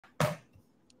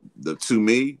To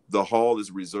me, the hall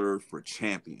is reserved for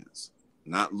champions,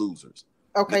 not losers.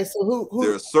 Okay, so who?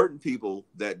 There are certain people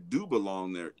that do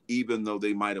belong there, even though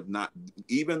they might have not,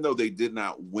 even though they did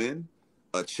not win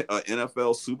a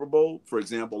NFL Super Bowl. For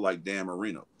example, like Dan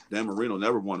Marino. Dan Marino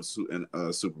never won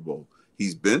a Super Bowl.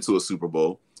 He's been to a Super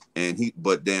Bowl,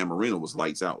 but Dan Marino was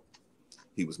lights out.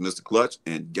 He was Mr. Clutch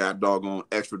and got doggone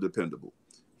extra dependable.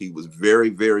 He was very,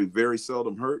 very, very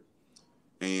seldom hurt.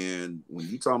 And when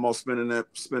you talking about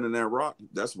spinning that rock,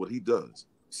 that's what he does.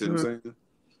 See what I'm saying?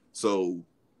 So,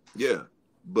 yeah.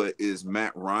 But is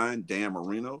Matt Ryan Dan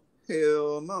Marino?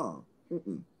 Hell no.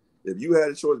 If you had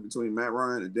a choice between Matt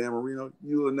Ryan and Dan Marino,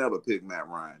 you would never pick Matt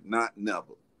Ryan. Not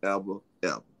never. Ever.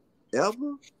 Ever.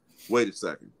 Ever? Wait a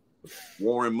second.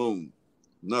 Warren Moon,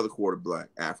 another quarterback,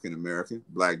 African American,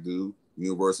 black dude,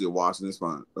 University of Washington,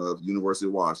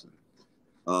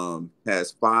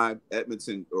 has 5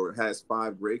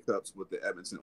 Grey Cups with the Edmonton